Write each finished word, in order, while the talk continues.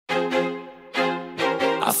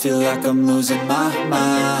I feel like I'm losing my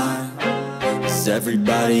mind. Is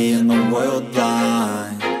everybody in the world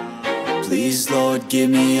blind? Please, Lord, give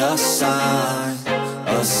me a sign,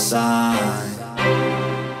 a sign.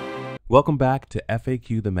 Welcome back to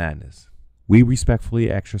FAQ The Madness. We respectfully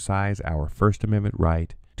exercise our First Amendment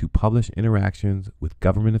right to publish interactions with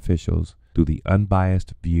government officials through the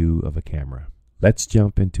unbiased view of a camera. Let's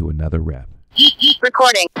jump into another rep.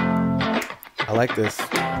 Recording. I like this.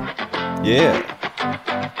 Yeah.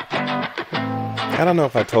 I don't know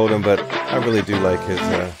if I told him, but I really do like his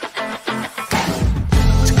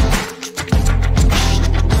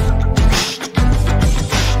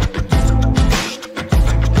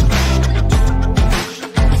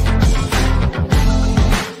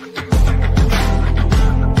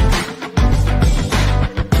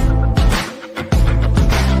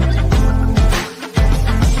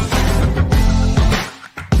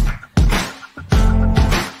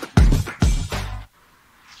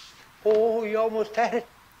Oh, you almost had it.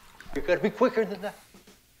 You got to be quicker than that.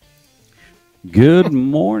 Good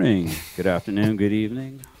morning, good afternoon, good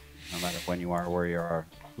evening. No matter when you are, where you are,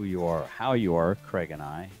 who you are, how you are, Craig and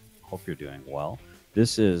I hope you're doing well.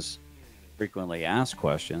 This is Frequently Asked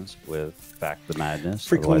Questions with Fact the Madness.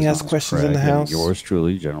 frequently asked questions in the house. Yours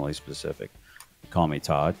truly, generally specific. Call me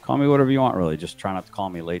Todd. Call me whatever you want, really. Just try not to call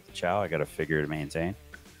me late to chow. I got a figure to maintain.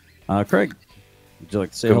 Craig, would you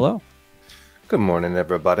like to say hello? Good morning,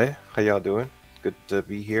 everybody. How y'all doing? Good to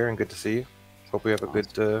be here and good to see you. Hope we have a good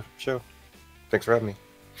show. Thanks for having me.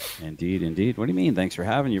 Indeed, indeed. What do you mean? Thanks for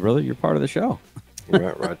having you, brother. You're part of the show.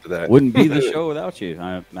 Right to that. Wouldn't be the show without you.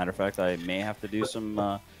 Matter of fact, I may have to do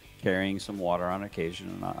some carrying some water on occasion,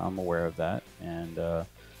 and I'm aware of that. And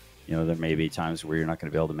there may be times where you're not going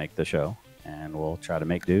to be able to make the show, and we'll try to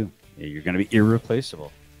make do. You're going to be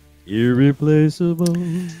irreplaceable. Irreplaceable.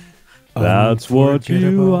 That's what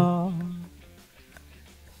you are.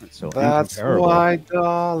 So that's why,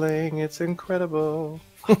 darling, it's incredible.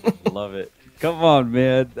 Love it. Come on,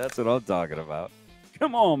 man. That's what I'm talking about.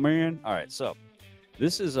 Come on, man. All right, so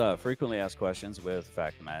this is Frequently Asked Questions with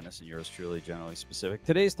Fact Madness, and yours truly, generally specific.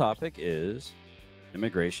 Today's topic is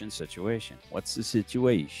immigration situation. What's the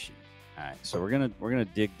situation? All right, so we're gonna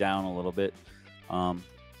dig down a little bit. And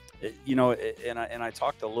I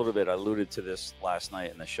talked a little bit. I alluded to this last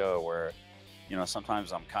night in the show, where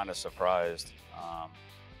sometimes I'm kind of surprised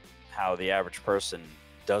how the average person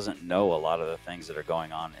doesn't know a lot of the things that are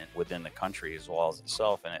going on within the country as well as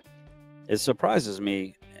itself, and it surprises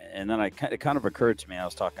me. And then it kind of occurred to me, I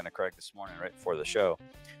was talking to Craig this morning right before the show,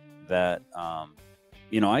 that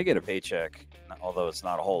I get a paycheck, although it's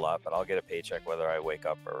not a whole lot, but I'll get a paycheck whether I wake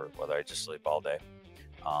up or whether I just sleep all day.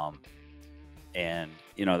 And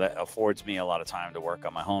that affords me a lot of time to work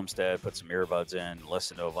on my homestead, put some earbuds in,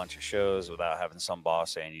 listen to a bunch of shows without having some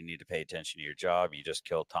boss saying you need to pay attention to your job. You just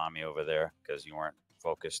killed Tommy over there because you weren't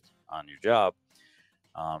focused on your job.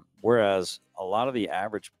 Whereas a lot of the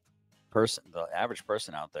average person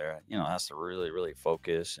out there, has to really, really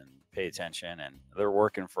focus and pay attention, and they're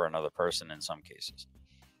working for another person in some cases.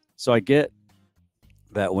 So I get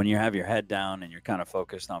that when you have your head down and you're kind of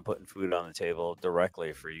focused on putting food on the table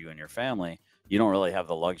directly for you and your family, you don't really have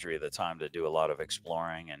the luxury of the time to do a lot of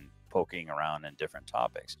exploring and poking around in different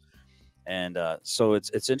topics. And so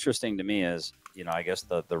it's interesting to me as, I guess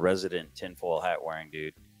the resident tinfoil hat wearing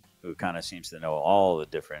dude who kind of seems to know all the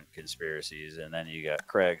different conspiracies. And then you got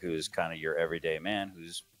Craig, who's kind of your everyday man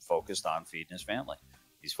who's focused on feeding his family.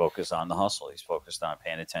 He's focused on the hustle. He's focused on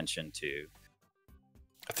paying attention to.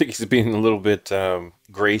 I think he's being a little bit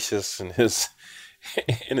gracious in his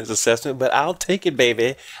assessment, but I'll take it,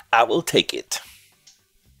 baby. I will take it.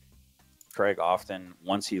 Craig often,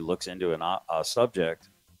 once he looks into a subject,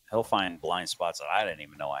 he'll find blind spots that I didn't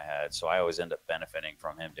even know I had. So I always end up benefiting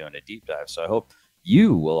from him doing a deep dive. So I hope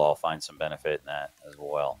you will all find some benefit in that as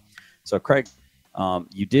well. So Craig,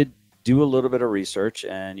 you did do a little bit of research,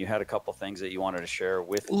 and you had a couple things that you wanted to share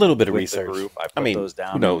with a little bit of the research. Group. I put those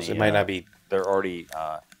down. Who knows? It might not be. They're already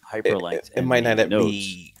hyperlinked. It might not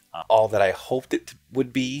be all that I hoped it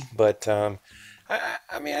would be, but I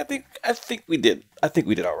think we did. I think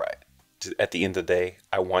we did all right. At the end of the day,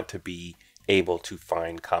 I want to be able to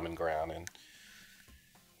find common ground, and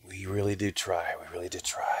we really did try.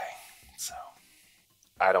 So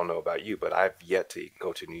I don't know about you, but I've yet to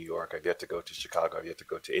go to New York. I've yet to go to Chicago. I've yet to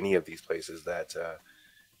go to any of these places that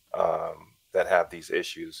have these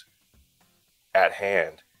issues at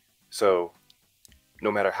hand. So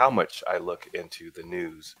no matter how much I look into the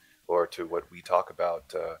news or to what we talk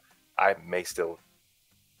about,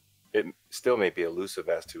 it still may be elusive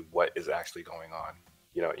as to what is actually going on.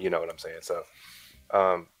 You know what I'm saying? So,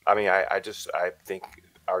 I think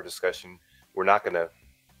our discussion, we're not going to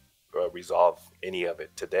resolve any of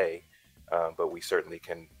it today, but we certainly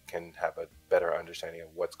can have a better understanding of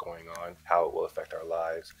what's going on, how it will affect our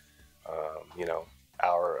lives, you know,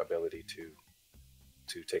 our ability to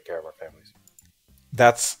take care of our families.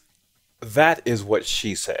 That is what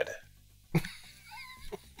she said.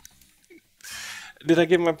 Did I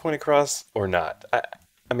get my point across or not?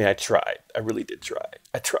 I mean, I tried. I really did try.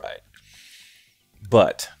 I tried.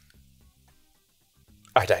 But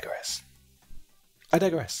I digress.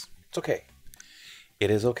 It's okay.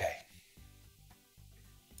 It is okay.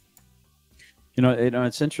 You know,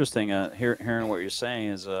 it's interesting. Hearing what you're saying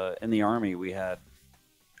is, in the Army, we had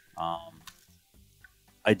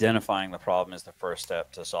identifying the problem is the first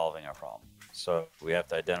step to solving a problem. So we have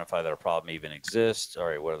to identify that a problem even exists. All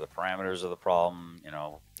right, what are the parameters of the problem? You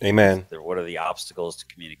know, Amen. What are the obstacles to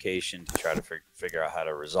communication to try to figure out how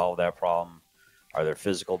to resolve that problem? Are there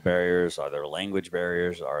physical barriers? Are there language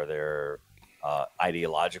barriers? Are there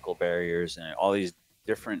ideological barriers? And all these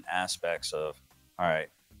different aspects of, all right,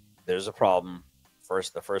 there's a problem.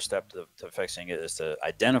 The first step to fixing it is to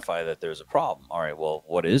identify that there's a problem. All right, well,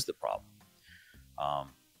 what is the problem?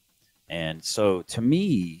 And so to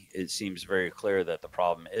me, it seems very clear that the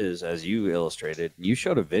problem is, as you illustrated, you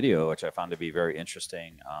showed a video, which I found to be very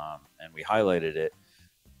interesting. And we highlighted it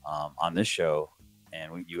on this show.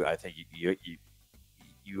 And I think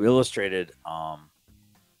you illustrated,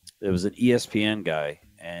 there was an ESPN guy,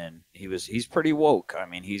 and he's pretty woke. I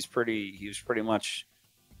mean, he was pretty much,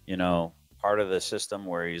 you know, part of the system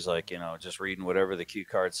where he's like, you know, just reading whatever the cue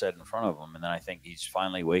card said in front of him. And then I think he's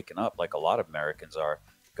finally waking up, like a lot of Americans are,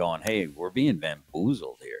 going, hey, we're being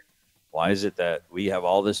bamboozled here. Why is it that we have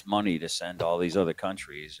all this money to send to all these other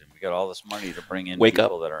countries, and we got all this money to bring in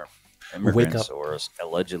people that are immigrants or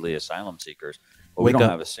allegedly asylum seekers, but we don't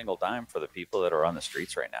have a single dime for the people that are on the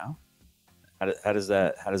streets right now? How does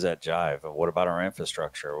that jive? And what about our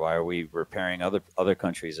infrastructure? Why are we repairing other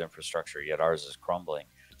countries' infrastructure, yet ours is crumbling?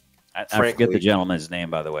 I forget the gentleman's name,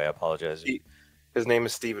 by the way. I apologize. His name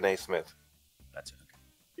is Stephen A. Smith. That's it.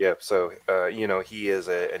 Yeah, so you know, he is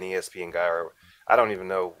an ESPN guy, or I don't even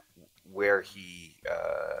know where he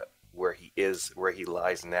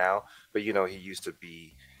lies now, but you know, he used to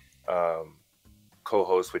be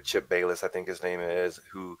co-host with Chip Bayless, I think his name is,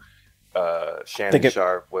 who Shannon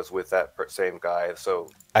Sharp was with that same guy. So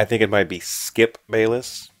I think it might be Skip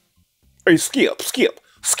Bayless. Hey, Skip.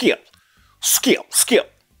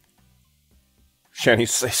 Shannon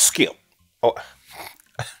used to say Skip. Oh.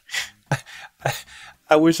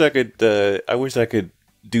 I wish I could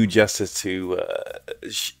do justice to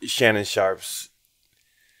Shannon Sharp's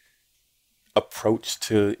approach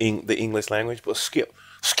to the English language, but Skip,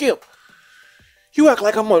 you act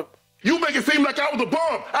like You make it seem like I was a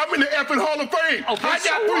bum. I'm in the effing Hall of Fame. Okay, I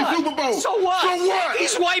got 3 Super Bowls. So what? So what?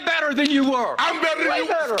 He's way better than you were. I'm better than you.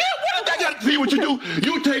 Better. Skip, what I got to see what you do?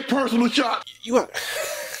 You take personal shots.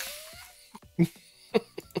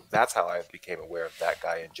 That's how I became aware of that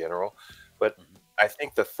guy in general, but. I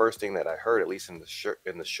think the first thing that I heard, at least in the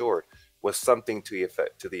short, was something to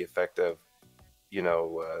the effect of, you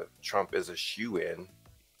know, Trump is a shoo-in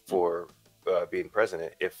for being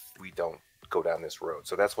president if we don't go down this road.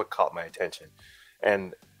 So that's what caught my attention,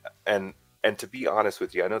 and to be honest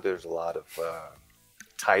with you, I know there's a lot of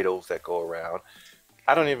titles that go around.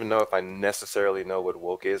 I don't even know if I necessarily know what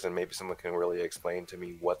woke is, and maybe someone can really explain to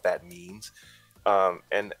me what that means.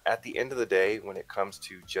 And at the end of the day, when it comes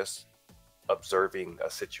to just observing a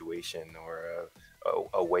situation or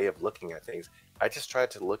a way of looking at things, I just try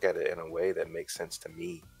to look at it in a way that makes sense to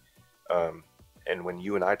me. And when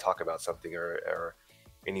you and I talk about something, or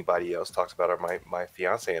anybody else talks about, or my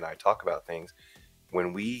fiance and I talk about things,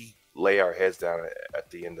 when we lay our heads down at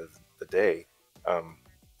the end of the day,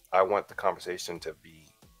 I want the conversation to be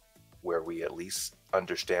where we at least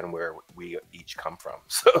understand where we each come from.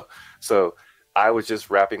 So I was just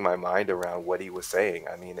wrapping my mind around what he was saying.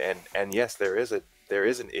 I mean, and yes, there is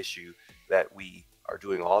an issue that we are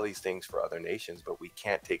doing all these things for other nations, but we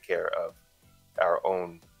can't take care of our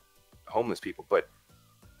own homeless people. But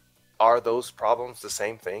are those problems the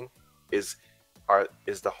same thing? Is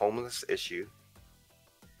the homeless issue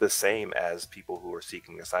the same as people who are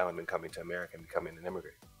seeking asylum and coming to America and becoming an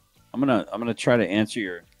immigrant? I'm gonna try to answer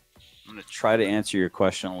your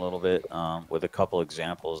question a little bit with a couple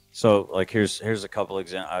examples. So, like, here's a couple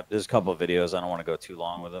examples. There's a couple of videos. I don't want to go too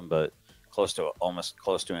long with them, but almost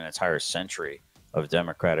close to an entire century of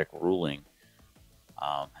Democratic ruling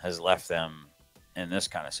has left them in this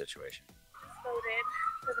kind of situation. Voted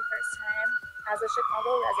for the first time as a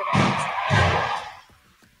Chicago resident.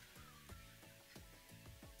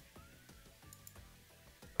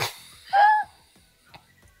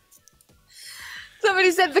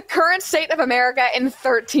 Somebody said the current state of America in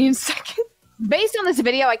 13 seconds. Based on this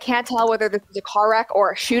video, I can't tell whether this is a car wreck or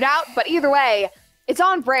a shootout, but either way, it's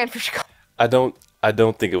on brand for Chicago. I don't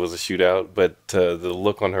think it was a shootout, but the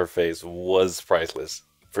look on her face was priceless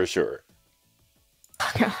for sure.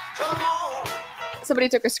 Somebody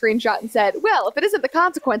took a screenshot and said, well, if it isn't the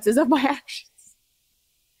consequences of my actions.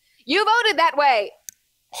 You voted that way.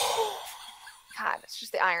 God, it's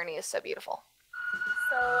just the irony is so beautiful.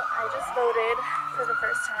 So I just voted for the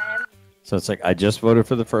first time. So it's like, I just voted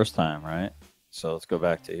for the first time, right? So let's go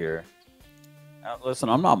back to here. Now, listen,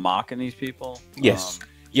 I'm not mocking these people. Yes.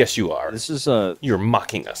 Yes, you are. This is You're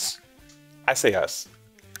mocking us. I say us.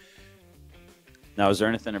 Now, is there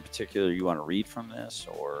anything in particular you want to read from this,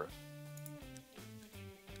 or?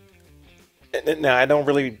 Now, I don't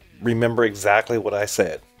really remember exactly what I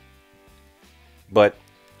said. But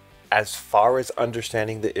as far as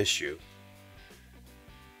understanding the issue,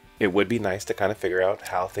 it would be nice to kind of figure out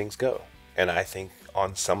how things go. And I think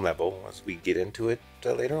on some level, as we get into it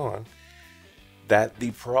later on, that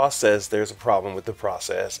the process, there's a problem with the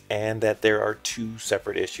process, and that there are two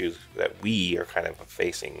separate issues that we are kind of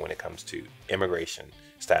facing when it comes to immigration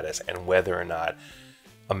status and whether or not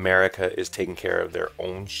America is taking care of their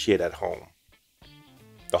own shit at home.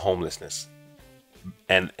 The homelessness.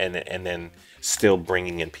 And then still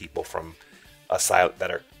bringing in people from asylum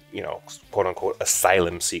that are, you know, quote unquote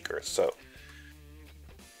asylum seekers. So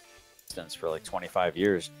for like 25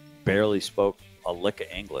 years, barely spoke a lick of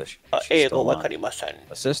English. She's still on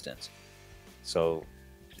assistance. So,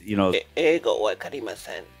 you know, I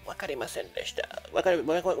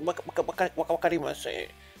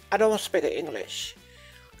don't speak English.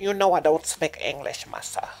 You know I don't speak English,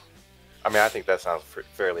 massa. I mean, I think that sounds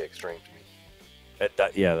fairly extreme to me.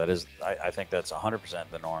 That is. I think that's 100%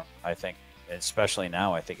 the norm. I think, especially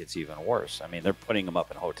now, I think it's even worse. I mean, they're putting them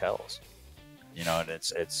up in hotels. You know, and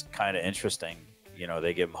it's kind of interesting. You know,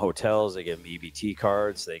 they give them hotels, they give them EBT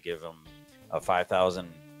cards, they give them a $5,000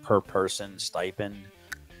 per person stipend.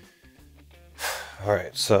 All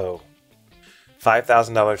right, so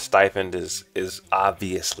 $5,000 stipend is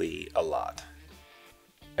obviously a lot,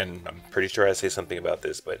 and I'm pretty sure I say something about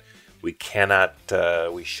this, but we cannot,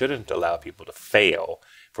 we shouldn't allow people to fail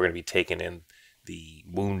if we're going to be taking in the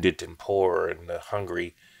wounded and poor and the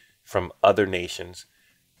hungry from other nations.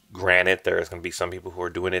 Granted, there's going to be some people who are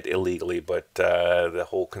doing it illegally, but the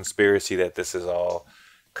whole conspiracy that this is all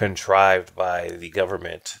contrived by the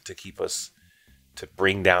government to keep us, to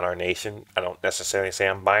bring down our nation, I don't necessarily say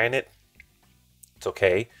I'm buying it. It's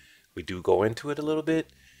okay. We do go into it a little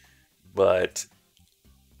bit, but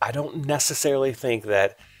I don't necessarily think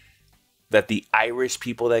that the Irish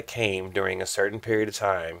people that came during a certain period of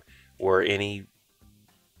time were any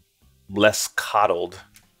less coddled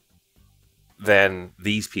than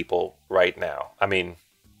these people right now. I mean,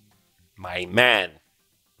 my man.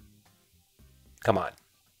 Come on.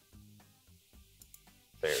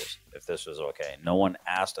 If this was okay. No one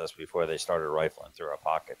asked us before they started rifling through our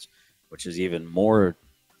pockets, which is even more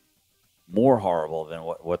horrible than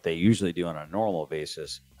what they usually do on a normal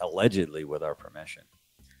basis, allegedly with our permission.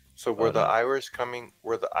 So were the Irish coming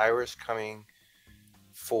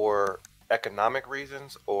for economic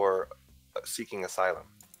reasons or seeking asylum?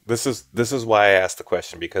 This is why I asked the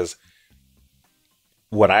question, because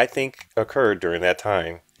what I think occurred during that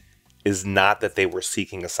time is not that they were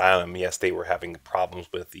seeking asylum. Yes, they were having problems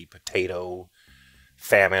with the potato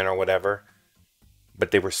famine or whatever, but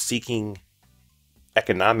they were seeking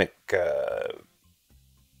economic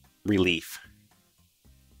relief.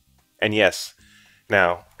 And yes,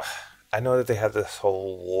 now I know that they have this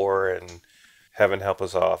whole war, and heaven help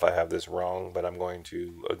us all if I have this wrong, but I'm going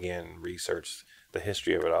to again research the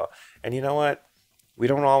history of it all. And you know what? We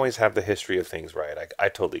don't always have the history of things right. I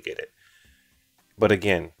totally get it. But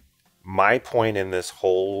again, my point in this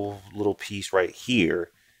whole little piece right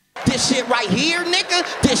here. This shit right here,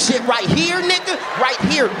 nigga. This shit right here, nigga. Right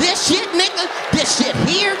here. This shit, nigga. This shit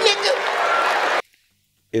here, nigga.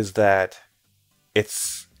 Is that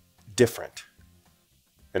it's different.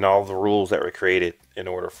 And all the rules that were created in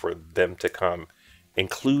order for them to come,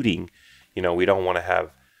 including, you know, we don't want to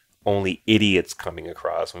have only idiots coming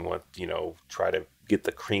across. We want, you know, try to get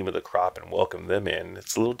the cream of the crop and welcome them in.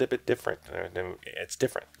 It's a little bit different. It's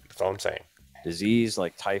different. That's all I'm saying. Disease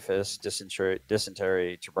like typhus,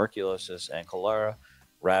 dysentery, tuberculosis, and cholera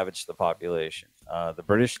ravaged the population. The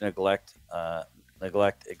British neglect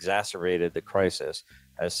exacerbated the crisis,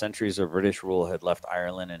 as centuries of British rule had left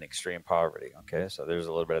Ireland in extreme poverty. Okay, so there's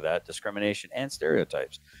a little bit of that. Discrimination and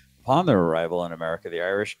stereotypes. Upon their arrival in America, the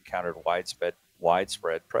Irish encountered widespread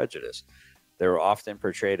prejudice. They were often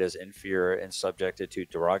portrayed as inferior and subjected to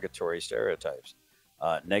derogatory stereotypes.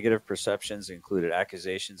 Negative perceptions included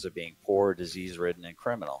accusations of being poor, disease-ridden, and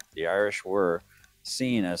criminal. The Irish were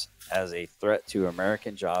seen as a threat to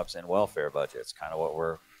American jobs and welfare budgets, kind of what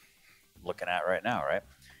we're looking at right now, right?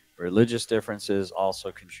 Religious differences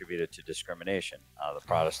also contributed to discrimination, the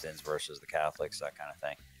Protestants versus the Catholics, that kind of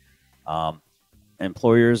thing.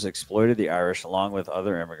 Employers exploited the Irish along with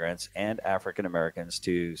other immigrants and African Americans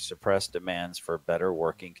to suppress demands for better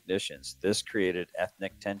working conditions. This created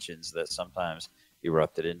ethnic tensions that sometimes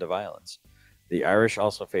erupted into violence. The Irish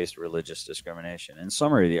also faced religious discrimination. In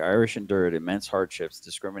summary, the Irish endured immense hardships,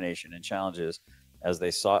 discrimination, and challenges as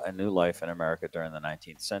they sought a new life in America during the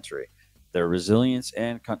 19th century. Their resilience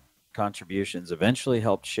and contributions eventually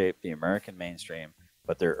helped shape the American mainstream,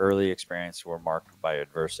 but their early experiences were marked by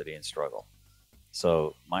adversity and struggle.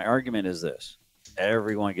 So my argument is this.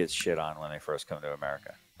 Everyone gets shit on when they first come to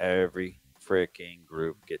America. Every freaking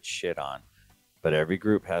group gets shit on. But every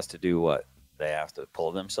group has to do what? They have to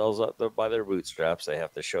pull themselves up by their bootstraps. They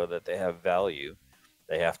have to show that they have value.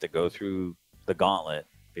 They have to go through the gauntlet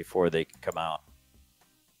before they can come out.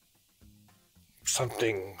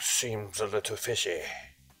 Something seems a little fishy.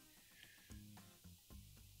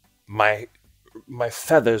 My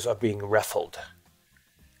feathers are being ruffled.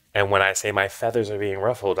 And when I say my feathers are being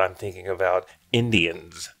ruffled, I'm thinking about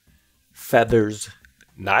Indians. Feathers,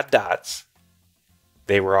 not dots.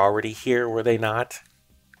 They were already here, were they not?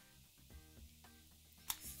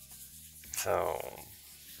 So,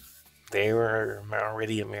 they were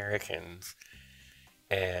already Americans.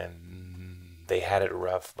 And they had it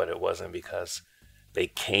rough, but it wasn't because they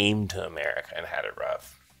came to America and had it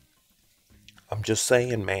rough. I'm just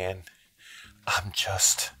saying, man. I'm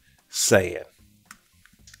just saying.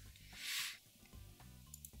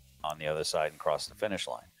 On the other side and cross the finish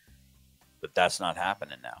line. But that's not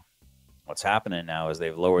happening now. What's happening now is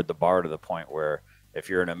they've lowered the bar to the point where if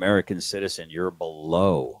you're an American citizen, you're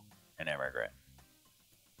below an immigrant.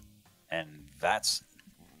 And that's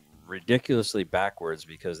ridiculously backwards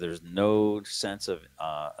because there's no sense of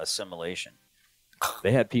assimilation.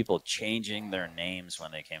 They had people changing their names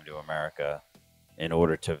when they came to America in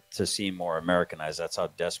order to seem more Americanized. That's how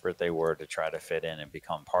desperate they were to try to fit in and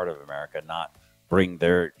become part of America, not bring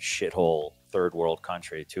their shithole third world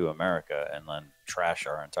country to America and then trash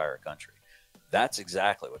our entire country. That's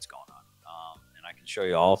exactly what's going on. And I can show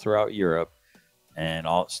you all throughout Europe and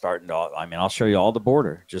I'll show you all the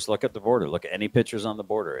border. Just look at the border. Look at any pictures on the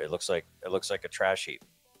border. It looks like a trash heap.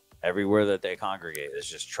 Everywhere that they congregate is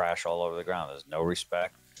just trash all over the ground. There's no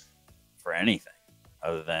respect for anything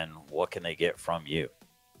other than what can they get from you.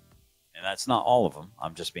 And that's not all of them.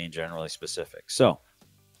 I'm just being generally specific. So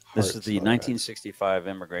this is the 1965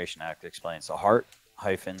 Immigration Act explains. The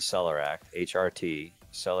Hart-Celler Act, HRT,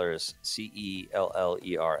 Celler is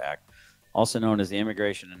CELLER Act, also known as the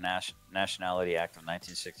Immigration and Nationality Act of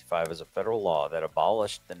 1965, is a federal law that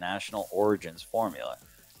abolished the national origins formula,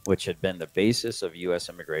 which had been the basis of U.S.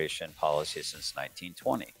 immigration policy since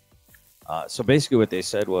 1920. So basically what they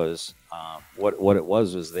said was, what it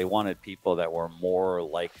was they wanted people that were more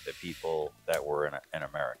like the people that were in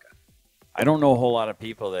America. I don't know a whole lot of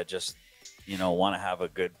people that just, want to have a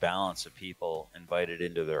good balance of people invited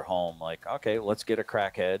into their home. Like, okay, let's get a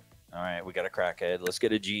crackhead. All right, we got a crackhead. Let's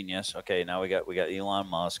get a genius. Okay, now we got Elon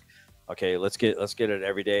Musk. Okay, let's get an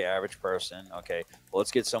everyday average person. Okay, well,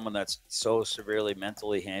 let's get someone that's so severely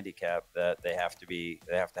mentally handicapped that they have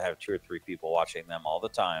to have 2 or 3 people watching them all the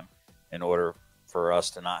time in order for us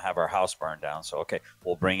to not have our house burned down. So, okay,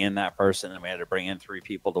 we'll bring in that person, and we had to bring in 3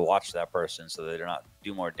 people to watch that person so they do not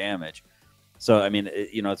do more damage. So, I mean,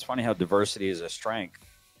 it's funny how diversity is a strength.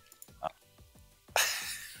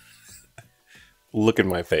 Look at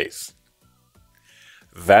my face.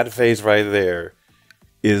 That face right there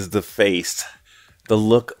is the face, the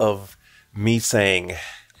look of me saying,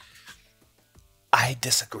 I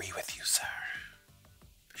disagree with you, sir.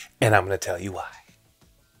 And I'm going to tell you why.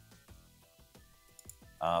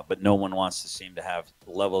 But no one wants to seem to have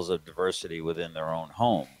levels of diversity within their own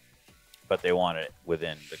home, but they want it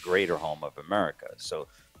within the greater home of America. So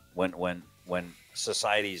when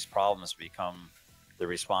society's problems become the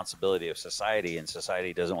responsibility of society and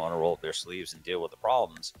society doesn't want to roll up their sleeves and deal with the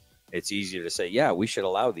problems, it's easier to say, yeah, we should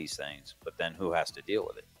allow these things, but then who has to deal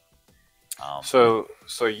with it? So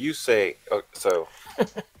you say,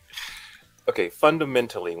 okay,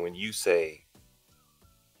 fundamentally, when you say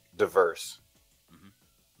diverse,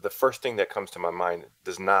 the first thing that comes to my mind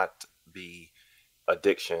does not be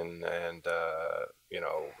addiction and,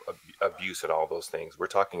 abuse and all those things. We're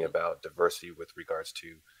talking about diversity with regards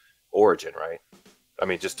to origin, right? I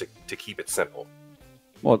mean, just to keep it simple.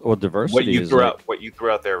 Well, diversity what you threw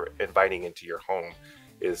out there, inviting into your home,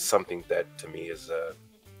 is something that to me is,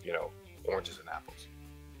 you know, oranges and apples.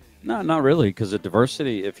 No, not really, because the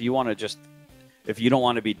diversity, if you don't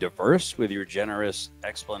want to be diverse with your generous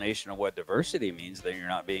explanation of what diversity means, then you're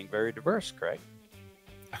not being very diverse, correct?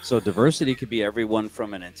 So diversity could be everyone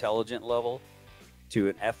from an intelligent level to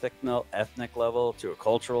an ethnic level to a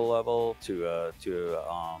cultural level to a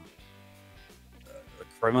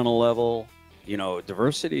criminal level. You know,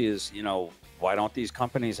 diversity is, you know, why don't these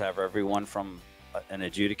companies have everyone from an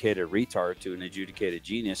adjudicated retard to an adjudicated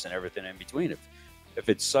genius and everything in between? If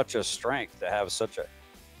it's such a strength to have such a,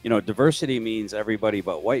 you know, diversity means everybody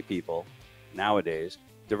but white people nowadays.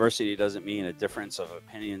 Diversity doesn't mean a difference of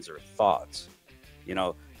opinions or thoughts. You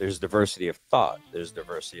know, there's diversity of thought, there's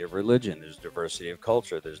diversity of religion, there's diversity of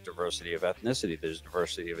culture, there's diversity of ethnicity, there's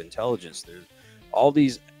diversity of intelligence, there's all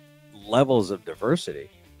these levels of diversity,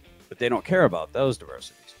 but they don't care about those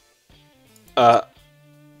diversities.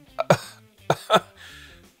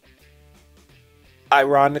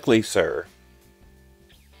 Ironically, sir,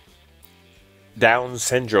 Down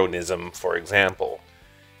syndromeism, for example,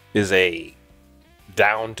 is a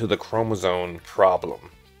down to the chromosome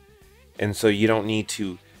problem. And so you don't need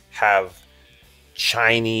to have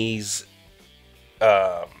Chinese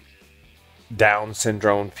Down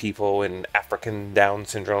syndrome people and African Down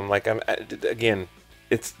syndrome. Like, again,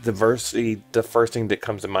 it's diversity. The first thing that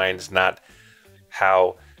comes to mind is not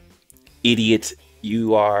how idiot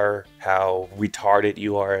you are, how retarded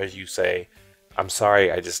you are, as you say. I'm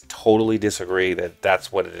sorry, I just totally disagree that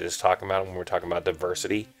that's what it is talking about when we're talking about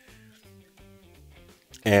diversity.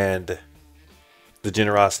 And the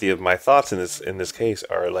generosity of my thoughts in this case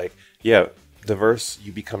are like, yeah, diverse.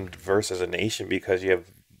 You become diverse as a nation because you have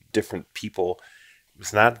different people.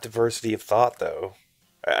 It's not diversity of thought, though.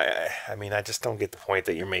 I mean, I just don't get the point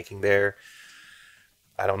that you're making there.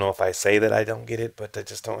 I don't know if I say that I don't get it, but I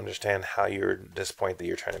just don't understand how you're this point that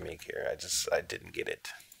you're trying to make here. I didn't get it.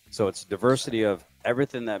 So it's diversity of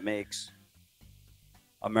everything that makes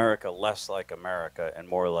America less like America and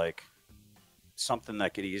more like something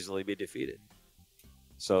that could easily be defeated.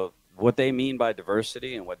 So what they mean by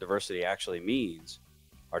diversity and what diversity actually means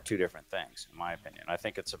are two different things, in my opinion. I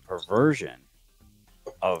think it's a perversion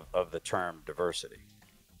of the term diversity.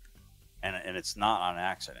 And it's not on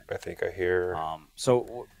accident. I think I hear.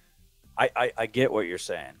 So I get what you're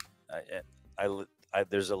saying.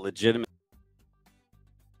 There's a legitimate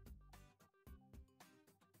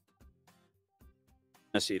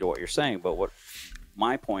to what you're saying, but what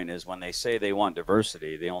my point is, when they say they want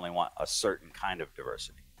diversity, they only want a certain kind of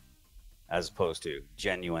diversity, as opposed to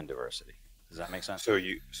genuine diversity. Does that make sense? So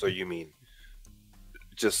you mean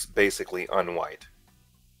just basically unwhite?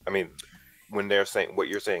 I mean, when they're saying what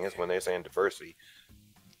you're saying is when they're saying diversity,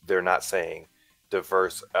 they're not saying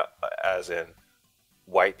diverse as in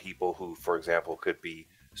white people who, for example, could be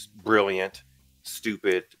brilliant,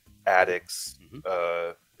 stupid, addicts,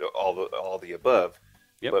 all the above.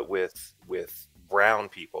 Yep. But with brown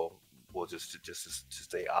people, we'll just to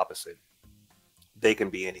stay opposite. They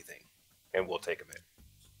can be anything, and we'll take them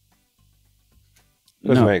in.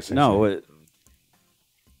 Doesn't make sense. No. I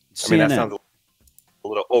mean, that sounds a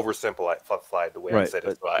little oversimplified the way I said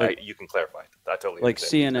it. So you can clarify. I totally like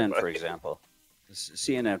understand. CNN, for example.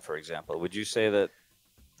 CNN, for example. Would you say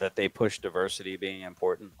that they push diversity being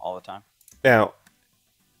important all the time? Now,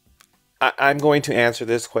 I'm going to answer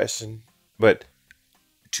this question, but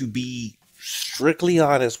to be strictly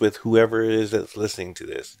honest with whoever it is that's listening to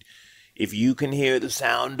this, if you can hear the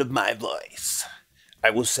sound of my voice,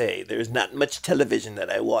 I will say there's not much television that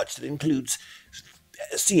I watch that includes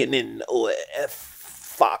CNN or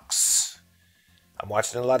Fox. I'm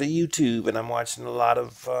watching a lot of YouTube, and I'm watching a lot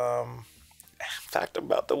of, in fact, I'm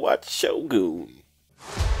about to watch Shogun.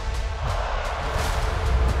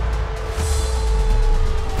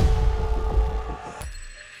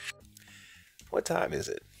 What time is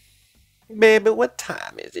it? Baby, what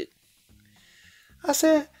time is it? I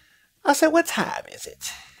said, what time is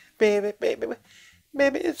it? Baby,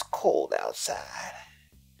 it's cold outside.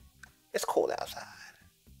 It's cold outside.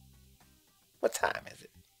 What time is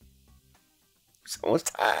it? It's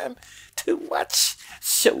almost time to watch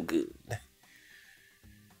Shogun.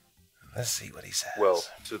 Let's see what he says. Well,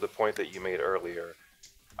 to the point that you made earlier,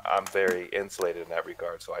 I'm very insulated in that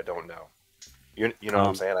regard, so I don't know. You know what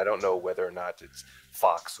I'm saying? I don't know whether or not it's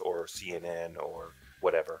Fox or CNN or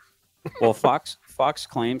whatever. Well, Fox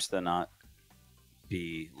claims to not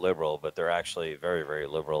be liberal, but they're actually very, very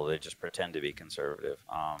liberal. They just pretend to be conservative.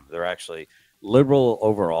 They're actually liberal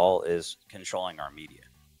overall is controlling our media.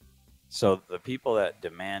 So the people that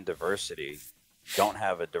demand diversity don't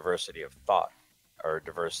have a diversity of thought or a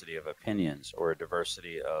diversity of opinions or a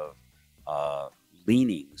diversity of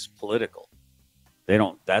leanings political. They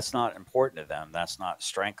don't, that's not important to them. That's not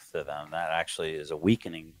strength to them. That actually is a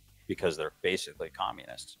weakening because they're basically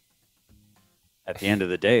communists. At the end of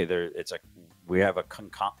the day, we have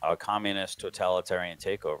a communist totalitarian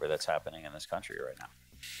takeover that's happening in this country right now.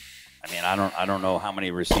 I mean, I don't know how many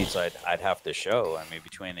receipts I'd have to show. I mean,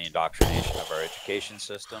 between the indoctrination of our education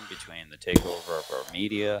system, between the takeover of our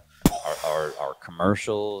media, our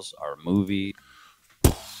commercials, our movie.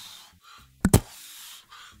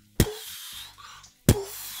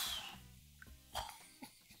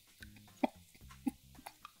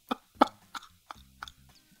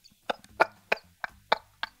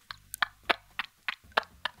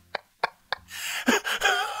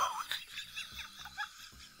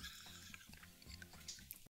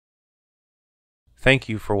 Thank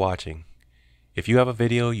you for watching. If you have a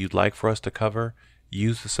video you'd like for us to cover,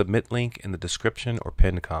 use the submit link in the description or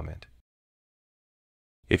pinned comment.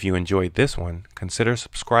 If you enjoyed this one, consider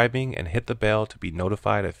subscribing and hit the bell to be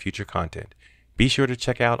notified of future content. Be sure to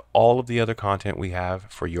check out all of the other content we have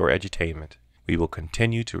for your edutainment. We will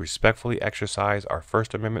continue to respectfully exercise our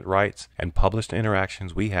First Amendment rights and publish the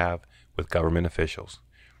interactions we have with government officials.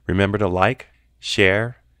 Remember to like,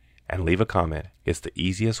 share, and leave a comment. It's the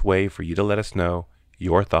easiest way for you to let us know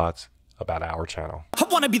your thoughts about our channel. I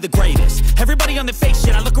wanna be the greatest. Everybody on the fake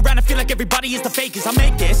shit. I look around and feel like everybody is the fakest. I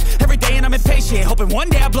make this every day and I'm impatient, hoping one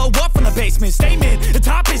day I blow up from the basement. Statement, the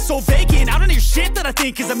top is so vacant. I don't hear shit that I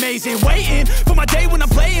think is amazing. Waiting for my day when I'm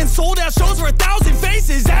playing sold out shows for 1,000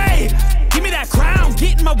 faces. Hey, give me that crown,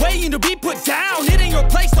 get in my way and to be put down. It ain't your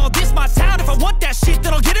place, no, this my town. If I want that shit,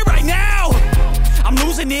 then I'll get it right now. I'm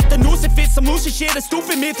losing it, the noose it fits, some loose shit, a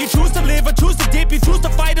stupid myth. You choose to live or choose to dip, you choose to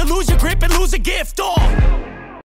fight or lose your grip and lose a gift. Oh.